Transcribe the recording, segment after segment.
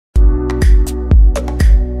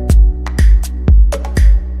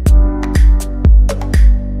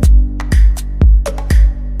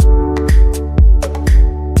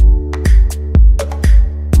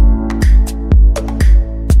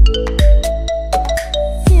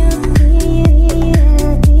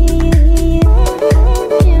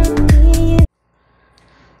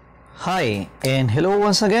And hello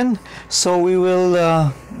once again. So we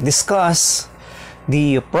will discuss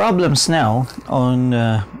the problems now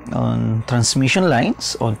on transmission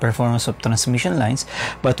lines, on performance of transmission lines.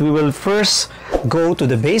 But we will first go to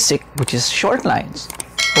the basic, which is short lines.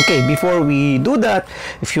 Okay, before we do that,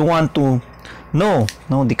 if you want to know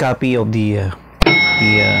the copy of the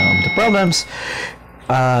problems,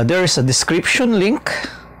 there is a description link,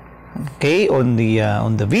 okay, on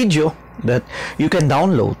the video that you can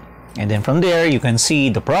download. And then from there, you can see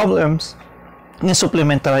the problems and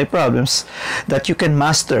supplementary problems that you can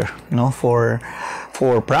master,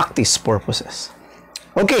 for practice purposes.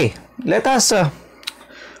 Okay, let us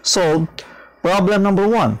solve problem number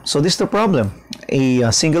 1. So this is the problem. A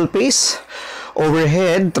single phase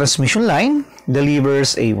overhead transmission line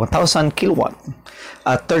delivers a 1000 kilowatt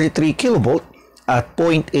at 33 kilovolt at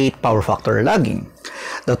 0.8 power factor lagging.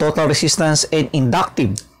 The total resistance and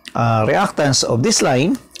inductive reactance of this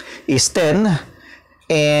line is 10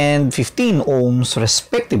 and 15 ohms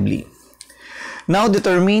respectively. Now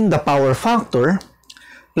determine the power factor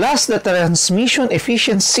plus the transmission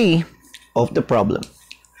efficiency of the problem.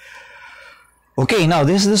 Okay, now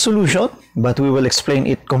this is the solution, but we will explain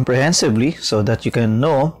it comprehensively so that you can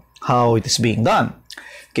know how it is being done.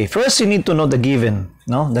 Okay, first you need to know the given.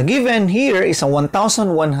 The given here is a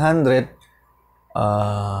 1100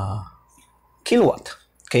 kilowatt.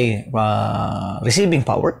 Okay, receiving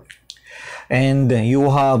power, and you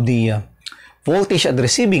have the voltage at the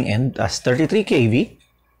receiving end as 33 kV,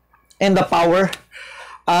 and the power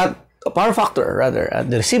factor at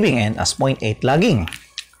the receiving end as 0.8 lagging.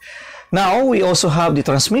 Now we also have the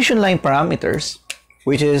transmission line parameters,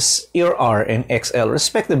 which is your R and XL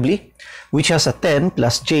respectively, which has a 10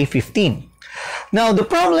 plus J15. Now the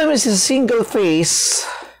problem is a single phase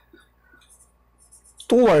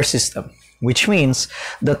 2-wire system, which means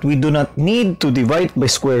that we do not need to divide by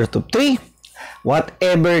square root of 3.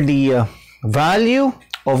 Whatever the value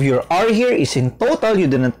of your R here is in total, you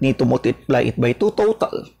do not need to multiply it by 2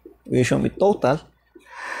 total. We assume it total.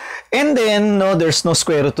 And then there's no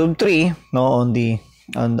square root of 3 on the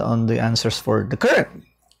answers for the current.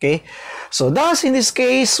 Okay, so thus in this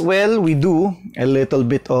case, well, we do a little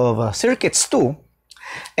bit of circuits too,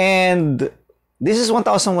 and this is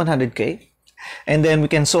 1100K. And then we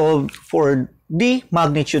can solve for the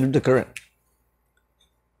magnitude of the current.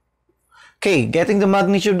 Okay, getting the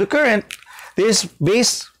magnitude of the current, this is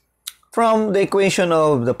based from the equation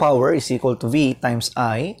of the power is equal to V times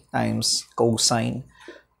I times cosine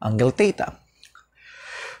angle theta.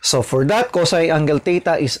 So for that, cosine angle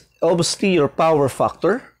theta is obviously your power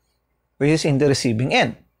factor, which is in the receiving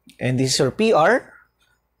end. And this is your PR,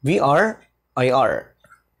 VR, IR.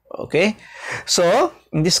 Okay, so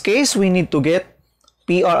in this case, we need to get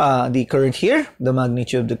the current here, the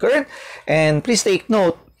magnitude of the current. And please take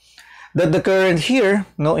note that the current here,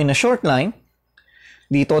 in a short line,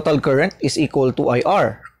 the total current is equal to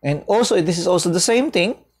IR. And also, this is also the same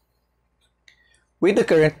thing with the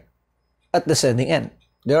current at the sending end.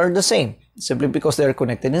 They are the same, simply because they are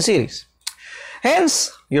connected in series.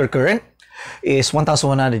 Hence, your current is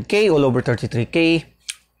 1100K all over 33K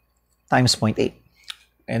times 0.8.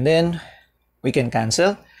 And then we can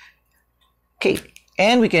cancel K.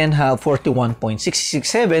 And we can have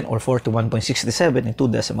 41.667 or 41.67 in 2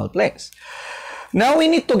 decimal place. Now we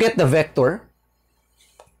need to get the vector.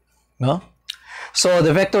 So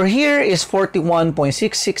the vector here is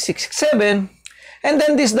 41.6667. And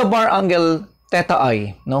then this is the bar angle theta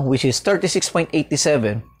I, which is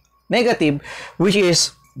 36.87 negative, which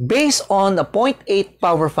is based on the 0.8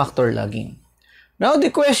 power factor lagging. Now the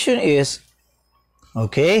question is,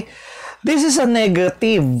 okay, this is a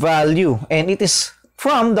negative value and it is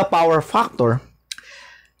from the power factor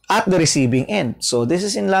at the receiving end. So this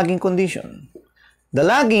is in lagging condition. The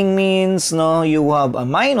lagging means you have a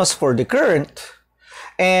minus for the current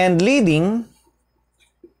and leading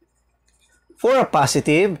for a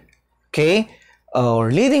positive, okay, or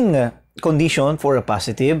leading condition for a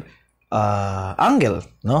positive angle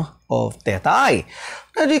of theta I.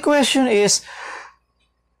 Now the question is,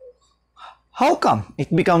 how come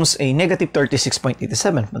it becomes a negative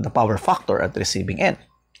 36.87 from the power factor at the receiving end?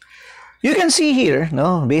 You can see here,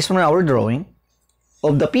 based on our drawing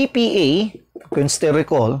of the PPA, you can still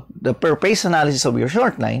recall the per phase analysis of your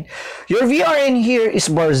short line, your VRN here is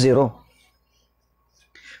bar 0.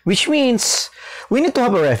 Which means we need to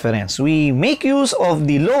have a reference. We make use of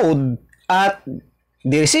the load at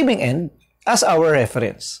the receiving end as our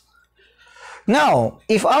reference. Now,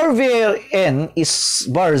 if our VRN is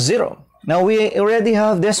bar 0, now we already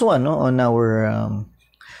have this one on our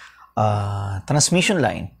transmission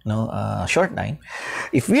line, short line.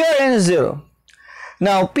 If VRN is 0,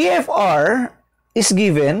 Now, PFR is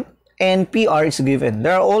given and PR is given.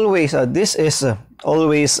 There are always, this is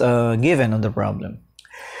always given on the problem.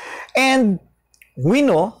 And we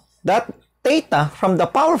know that theta from the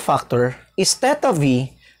power factor is theta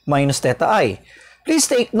V minus theta I. Please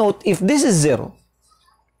take note, if this is 0,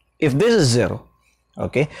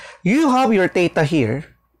 okay, you have your theta here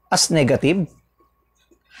as negative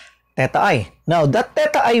theta I. Now, that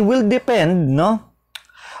theta I will depend, no?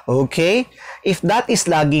 Okay, if that is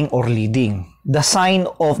lagging or leading, the sign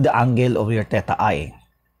of the angle of your theta I.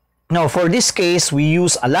 Now, for this case, we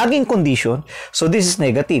use a lagging condition, so this is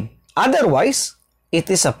negative. Otherwise, it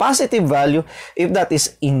is a positive value if that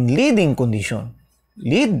is in leading condition.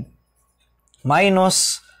 Lead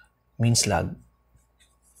minus means lag.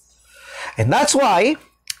 And that's why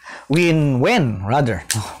when we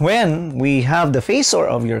have the phasor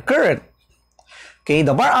of your current, okay,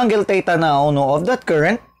 the bar angle theta now of that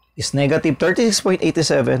current is negative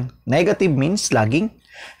 36.87. Negative means lagging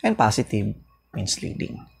and positive means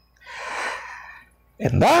leading.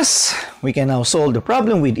 And thus, we can now solve the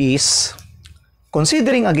problem with ease,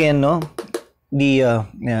 considering again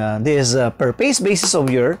this per phase basis of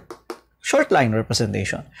your short line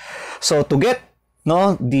representation. So to get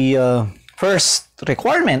the first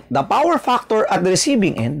requirement, the power factor at the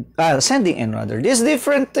receiving end, sending end rather, these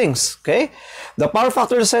different things. Okay, the power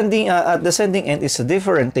factor at the sending end is a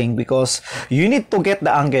different thing because you need to get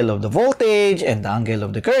the angle of the voltage and the angle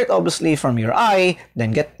of the current, obviously, from your I.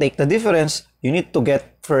 Then take the difference. You need to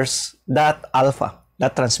get first that alpha,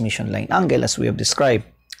 that transmission line angle, as we have described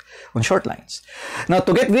on short lines. Now,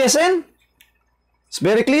 to get VSN, it's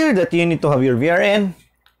very clear that you need to have your VRN,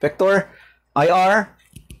 vector, IR,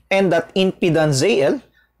 and that impedance ZL,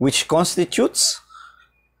 which constitutes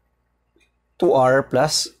 2R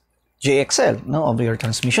plus JXL of your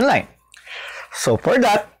transmission line. So, for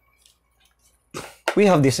that, we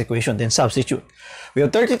have this equation, then substitute. We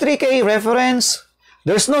have 33K reference.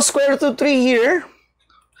 There's no square root of 3 here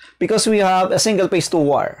because we have a single phase 2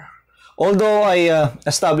 wire. Although I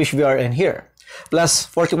established VRN here. Plus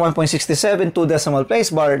 41.67, 2 decimal place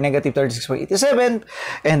bar, negative 36.87,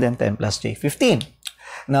 and then 10 plus J15.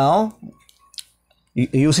 Now,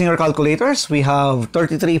 using our calculators, we have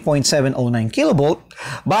 33.709 kilovolt,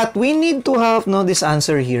 but we need to have this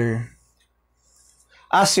answer here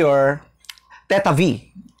as your theta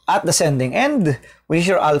V at the sending end, which is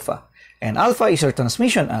your alpha. And alpha is your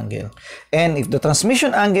transmission angle. And if the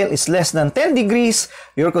transmission angle is less than 10 degrees,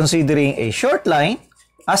 you're considering a short line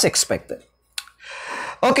as expected.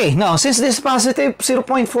 Okay, now since this is positive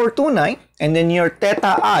 0.429 and then your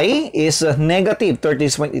theta I is negative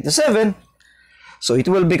 30.87, so it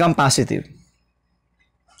will become positive.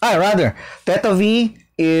 Rather, theta V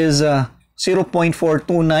is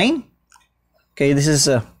 0.429. Okay, this is,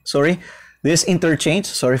 this interchange,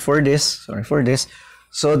 sorry for this.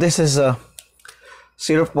 So this is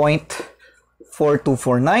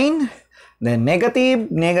 0.4249, then negative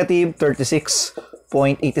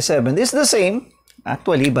 36.87. This is the same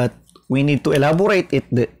actually, but we need to elaborate it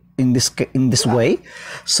in this way.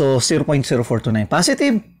 So 0.0429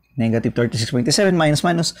 positive, negative 36.87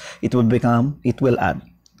 minus, it will add.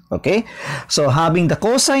 Okay, so having the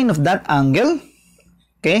cosine of that angle,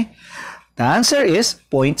 okay, the answer is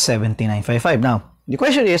 0.7955. Now, the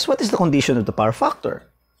question is, what is the condition of the power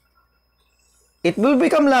factor? It will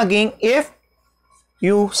become lagging if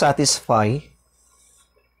you satisfy,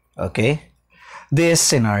 okay, this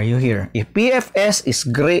scenario here. If PFS is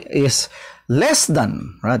less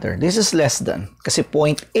than, this is less than, kasi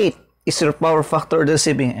 0.8 is your power factor at the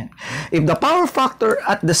receiving end. If the power factor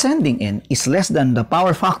at the sending end is less than the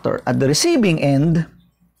power factor at the receiving end,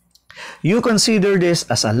 you consider this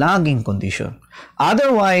as a lagging condition.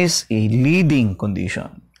 Otherwise, a leading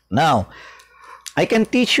condition. Now, I can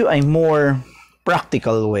teach you a more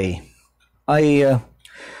practical way. I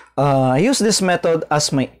use this method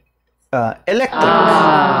as my electric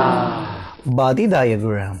body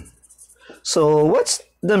diagram. So, what's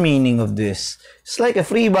the meaning of this? It's like a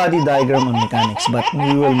free body diagram on mechanics, but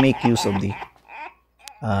we will make use of the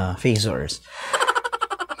phasors.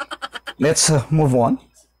 Let's move on.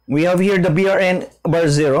 We have here the BRN bar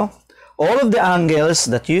 0. All of the angles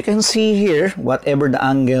that you can see here, whatever the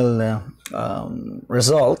angle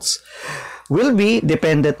results, will be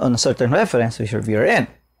dependent on a certain reference, which is your VRN.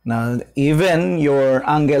 Now, even your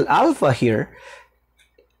angle alpha here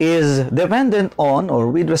is dependent on or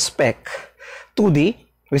with respect to the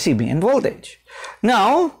receiving end voltage.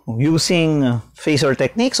 Now, using phasor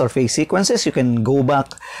techniques or phase sequences, you can go back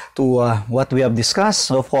to what we have discussed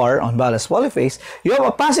so far on ballast polyphase. You have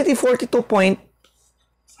a positive 42 point.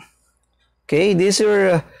 Okay, this is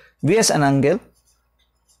your VSN angle.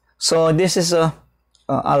 So this is a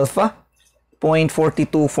alpha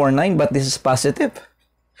 0.4249, but this is positive.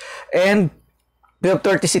 And we have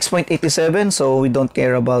 36.87, so we don't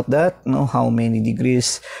care about that. No, how many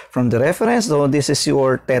degrees from the reference. So this is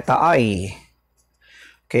your theta I.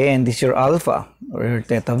 Okay, and this is your alpha or your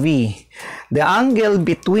theta V. The angle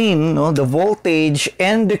between the voltage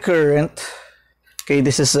and the current. Okay,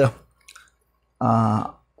 this is a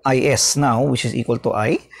IS now, which is equal to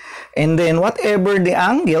I. And then whatever the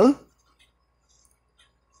angle,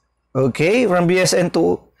 okay, from BSN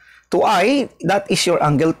to I, that is your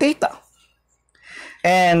angle theta.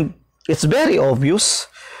 And it's very obvious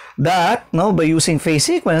that by using phase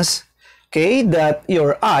sequence, okay, that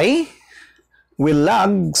your I will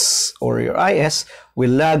lags, or your IS will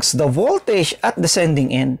lags the voltage at the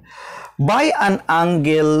sending end by an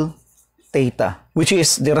angle theta, which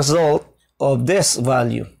is the result of this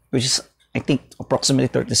value, which is, I think, approximately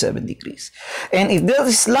 37 degrees. And if that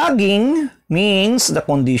is lagging, means the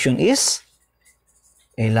condition is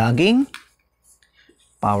a lagging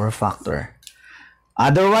power factor.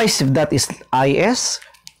 Otherwise, if that is IS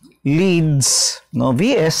leads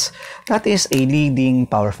VS, that is a leading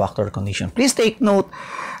power factor condition. Please take note,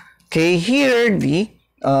 okay, here the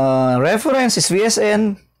reference is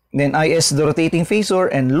VSN, then IS the rotating phasor,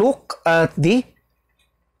 and look at the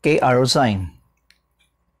arrow sign.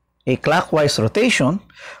 A clockwise rotation,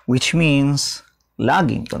 which means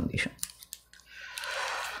lagging condition.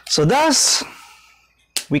 So thus,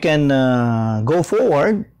 we can go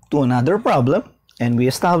forward to another problem, and we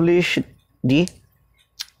establish the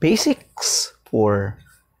basics for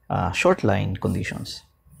short line conditions.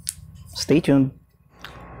 Stay tuned.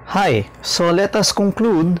 Hi, so let us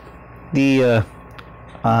conclude the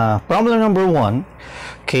problem number 1,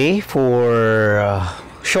 okay, for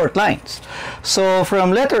short lines. So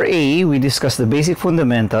from letter A, we discussed the basic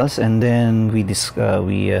fundamentals, and then we describe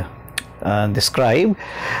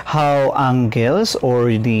how angles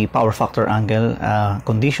or the power factor angle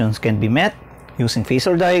conditions can be met using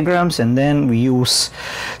phasor diagrams, and then we use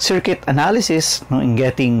circuit analysis in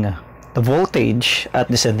getting the voltage at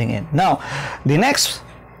the sending end. Now, the next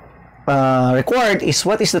required is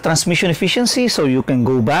what is the transmission efficiency. So you can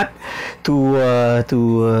go back to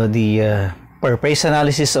the per phase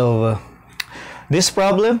analysis of this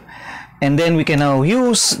problem, and then we can now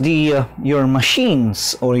use the your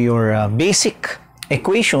machines or your basic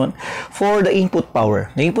equation for the input power.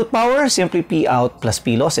 The input power simply P out plus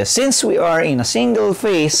P losses. Since we are in a single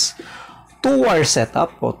phase 2-wire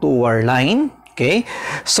setup or 2-wire line, okay,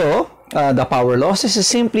 so the power losses is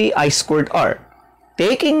simply I squared R.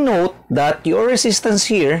 Taking note that your resistance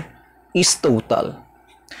here is total,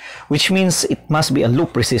 which means it must be a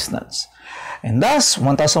loop resistance. And thus,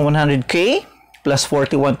 1100K plus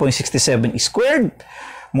 41.67 squared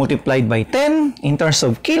multiplied by 10. In terms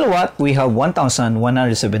of kilowatt, we have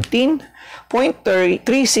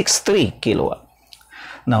 1117.363 kilowatt.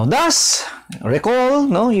 Now, thus,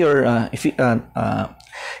 recall your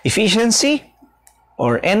efficiency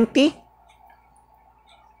or NT,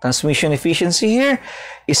 transmission efficiency here,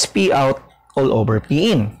 is P out all over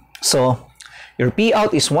P in. So, your P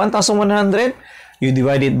out is 1100. You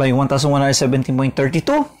divide it by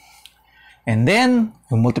 1117.32, and then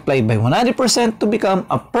you multiply by 100% to become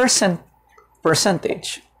a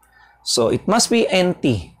percentage. So it must be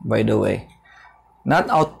NT, by the way,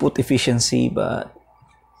 not output efficiency, but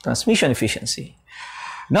transmission efficiency.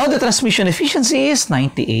 Now the transmission efficiency is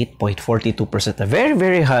 98.42%, a very,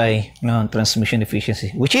 very high transmission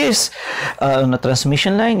efficiency, which is on a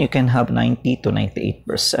transmission line, you can have 90 to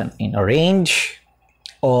 98% in a range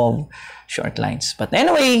of short lines. But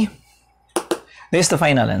anyway, this is the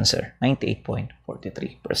final answer,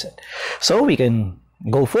 98.43%. So we can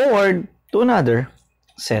go forward to another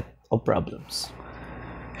set of problems.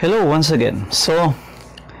 Hello once again. So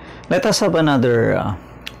let us have another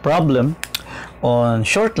problem on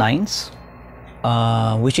short lines,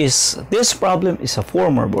 which is, this problem is a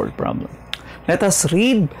former board problem. Let us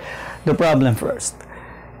read the problem first.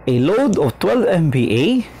 A load of 12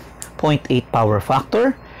 MVA, 0.8 power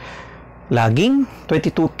factor, lagging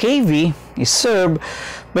 22 kV is served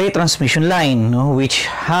by a transmission line, which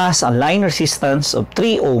has a line resistance of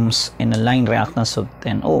 3 ohms and a line reactance of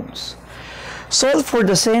 10 ohms. Solve for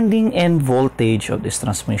the sending end voltage of this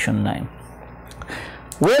transmission line.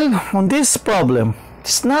 Well, on this problem,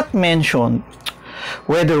 it's not mentioned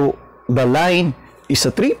whether the line is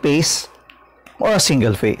a 3-phase or a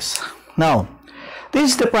single phase. Now,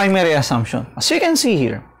 this is the primary assumption. As you can see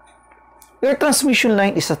here, your transmission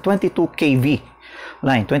line is a 22 kV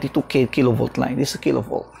line, 22 kilovolt line. This is a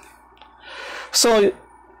kilovolt. So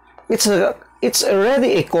it's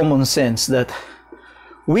already a common sense that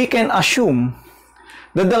we can assume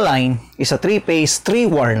that the line is a 3-phase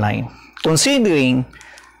 3-wire line, considering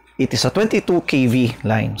it is a 22 kV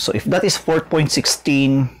line. So if that is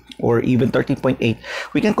 4.16 or even 13.8,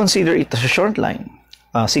 we can consider it as a short line,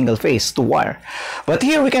 single phase 2-wire. But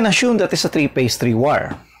here we can assume that it's a 3-phase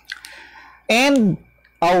 3-wire. And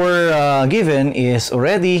our given is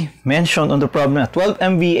already mentioned on the problem at 12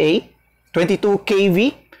 MVA, 22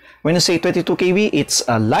 kV. When you say 22 kV, it's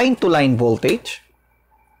a line-to-line voltage.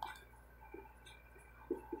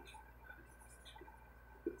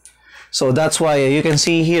 So that's why you can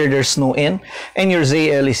see here there's no N, and your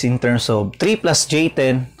ZL is in terms of 3 plus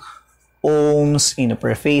J10 ohms in a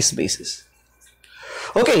per phase basis.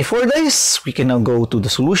 Okay, for this, we can now go to the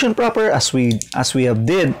solution proper as we have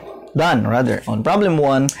done on problem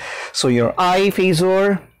 1. So your I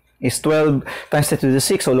phasor is 12 times 10 to the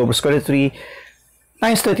 6 all over square root of 3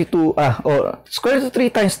 times 22, or square root of 3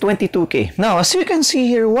 times 22k. Now, as you can see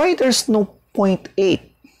here, why there's no 0.8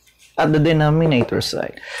 at the denominator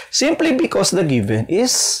side? Simply because the given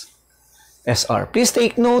is SR. Please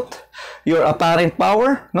take note, your apparent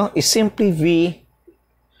power is simply V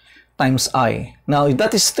times I. Now, if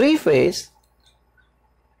that is 3-phase,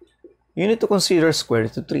 you need to consider square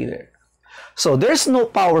root of 3 there. So, there's no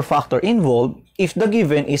power factor involved if the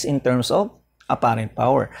given is in terms of apparent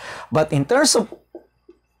power. But in terms of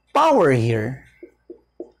power here,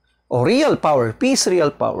 or real power, P is real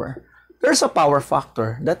power, there's a power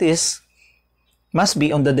factor that must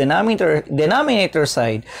be on the denominator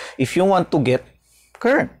side if you want to get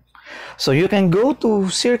current. So you can go to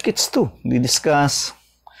circuits 2. We discuss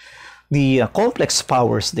the complex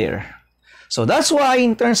powers there. So that's why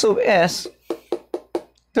in terms of S,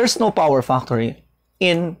 there's no power factor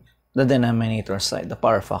in the denominator side, the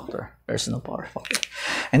power factor. There's no power factor.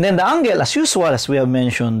 And then the angle, as usual, as we have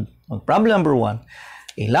mentioned on problem number 1,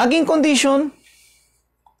 a lagging condition,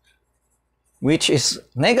 which is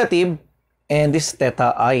negative, and this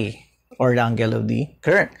theta I, or the angle of the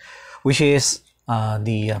current, which is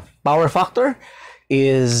the power factor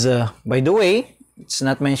is, by the way, it's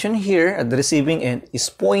not mentioned here, at the receiving end is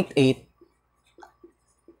 0.8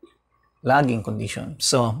 lagging condition.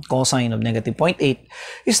 So, cosine of negative 0.8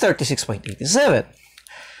 is 36.87.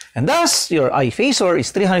 And thus, your I phasor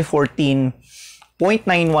is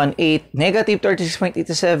 314.918 negative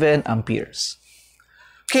 36.87 amperes.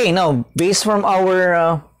 Okay, now, based from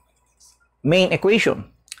our main equation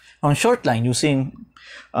on short line using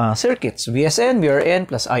circuits, VSN, VRN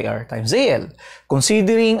plus IR times ZL.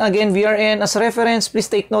 Considering again VRN as reference, please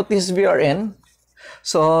take note this is VRN.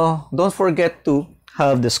 So don't forget to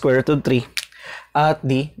have the square root of 3 at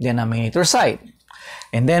the denominator side.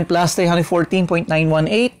 And then plus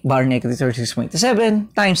 314.918 bar negative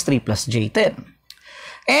 36.87 times 3 plus J10.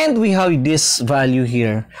 And we have this value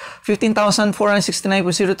here,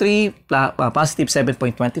 15,469.03, positive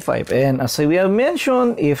 7.25. And as we have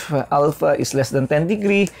mentioned, if alpha is less than 10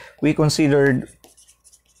 degree, we considered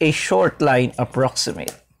a short line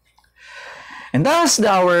approximate. And thus,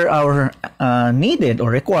 our needed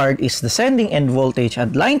or required is the sending end voltage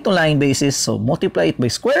at line-to-line basis. So multiply it by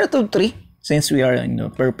square root of 3, since we are in the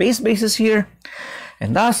per phase basis here.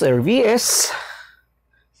 And thus, our VS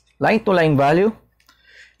line-to-line value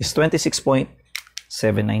is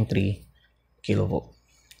 26.793 kilovolt.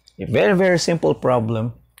 A very, very simple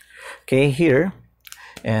problem, okay, here,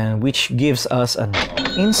 and which gives us an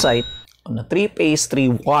insight on a 3-phase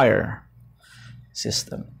 3-wire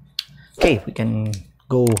system. Okay, we can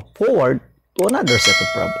go forward to another set of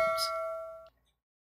problems.